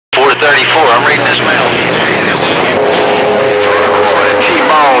434. I'm reading this mail.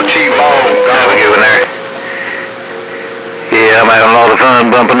 T-bone. Have a good one there. Yeah, I'm having a lot of fun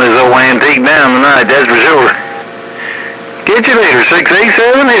bumping this old antique down tonight, that's for sure. Catch you later,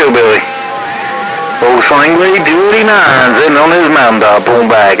 687 Hillbilly. Old Slingblade 289 sitting on his mountain top, pulling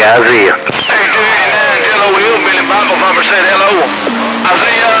back. I see ya. Hey, 289, tell old Hillbilly, Bible Thumper said hello. I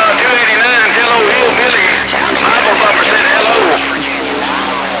see 289, tell old Hillbilly, Bible Thumper said hello.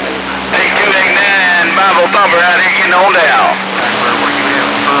 Hey, 289, Bible Thumper out here getting on down.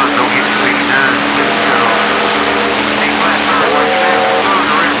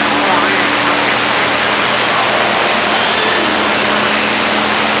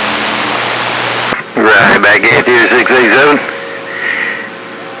 Right back at you, 687.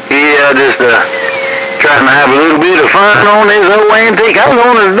 Yeah, just trying to have a little bit of fun on this old antique. I was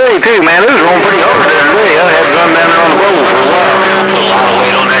on it today too, man. It was going pretty hard there today. I had to run down there on the bowl for a while. Put a lot of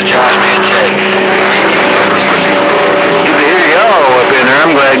weight on that Josh, man. Good to hear y'all up in there.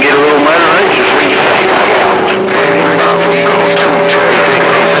 I'm glad to get a little moderation.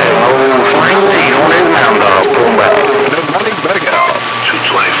 Old Slingblade on his mountain dog, pull back. Money back out. 225,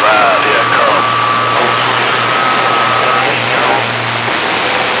 yeah, come.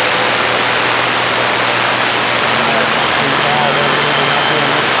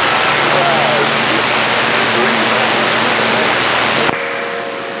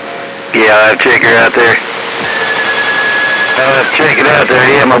 Yeah, I'll have to check her out there. I'll have to check it out there.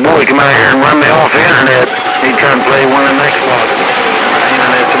 Yeah, my boy come out here and run me off the internet. He's trying to play one of the next ones. My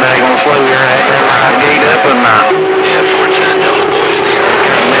internet's tonight gonna slow your right gate up and yeah, 410, tell the boys in here.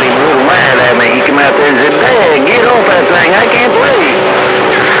 He made him a little mad at me. He come out there and said, Dad, get off that thing. I can't play.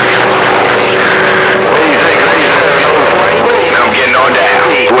 I'm getting on down.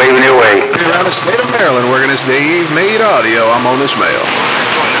 He's waving your way. Around the state of Maryland working this Dave Made Audio. I'm on this mail.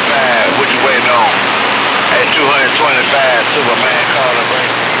 What you waiting on? At 225, Superman calling,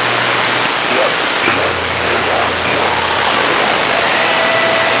 right? Yep.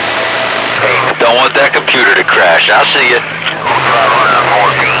 Hey, don't want that computer to crash. I'll see you.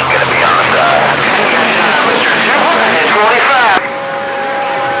 Morphine gonna be on the side.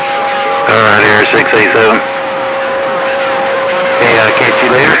 25. Alright, here, 687. Hey, I'll catch you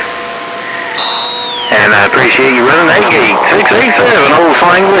later. And I appreciate you running that gate. 687, old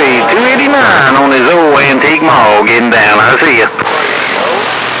Slingblade 289 on his old antique mall getting down. I see ya.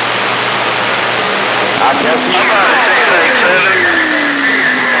 I guess he's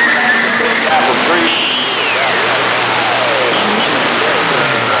 687. Apple tree.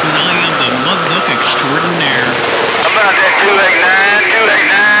 And I am the mud duck extraordinaire. How about that 289,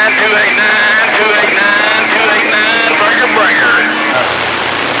 289, 289, 289, 289, breaker.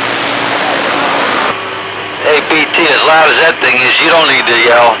 Hey, BT, as loud as that thing is, you don't need to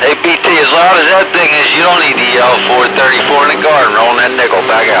yell. Hey, BT, as loud as that thing is, you don't need to yell. 434 in the garden, rolling that nickel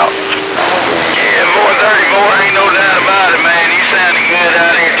back out. Yeah, 434, ain't no doubt about it, man. You sounding good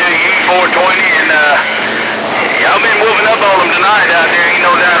out here, too. You 420, and, y'all been whooping up on them tonight out there, ain't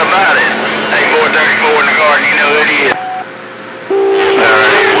no doubt about it. Hey, 434 in the garden, you know who it is.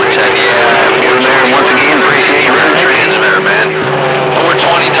 Alright, 410, yeah, good there. Once again, appreciate you running that transmitter, man.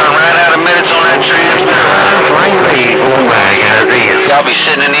 420 done right out of minutes on that transmitter. Y'all be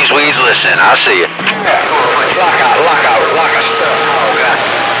sitting in these weeds listening. I see you. Lock a stuff. Oh, God.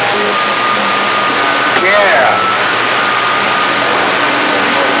 Yeah.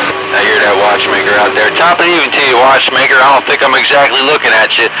 I hear that watchmaker out there. Top of the evening to you, watchmaker. I don't think I'm exactly looking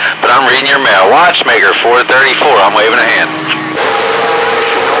at you, but I'm reading your mail. Watchmaker 434. I'm waving a hand.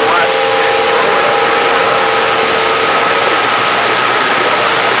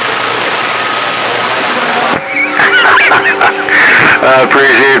 I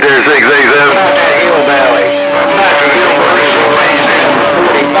appreciate their 687. Hill Valley.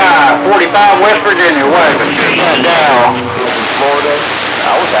 45 West Virginia, Wagon. Down. Florida.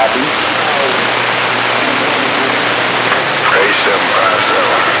 I was happy. Praise 757.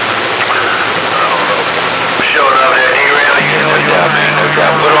 I don't know. Showing up there, derail you. No doubt, man. No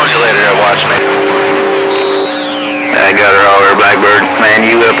doubt. Put on you later there, watch me. I got her all there, Blackbird. Man,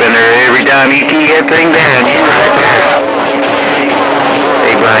 you up in there every time you key that thing down. You right there.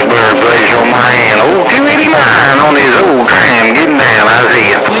 Hey, Blackbird, pleasure on my hand. Old 289 on his old tram getting down. I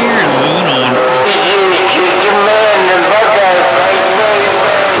see you. Clear and moving on.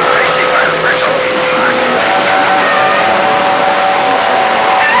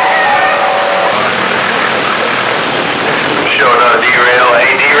 Showing up, derail.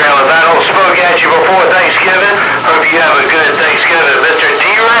 Hey, derail, if I don't spoke at you before Thanksgiving, hope you have a good Thanksgiving, Mr.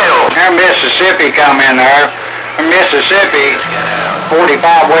 Derail. Mississippi come in there. Mississippi.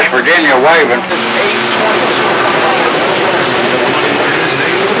 45 West Virginia waving.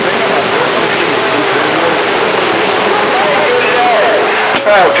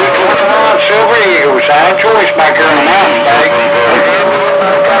 Oh, 221 Silver Eagle, sign choice maker in the mountain state.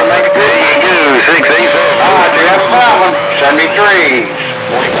 Gotta make it. There you go, 687. Alright, you have 73.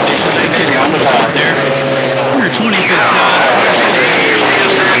 On the spot there. 125th.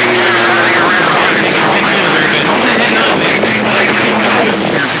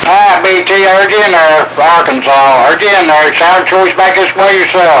 Alright, BT, I heard you in there, Arkansas. I heard you in there. Sound choice, make this way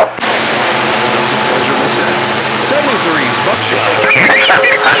yourself. 73's Buckshot.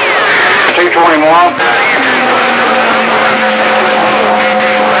 221.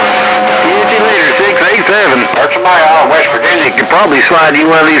 See you later, 687. There's somebody out of West Virginia. Could probably slide you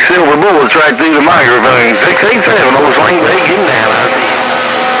one of these silver bullets right through the microphone. 687, old Slingblade, getting down.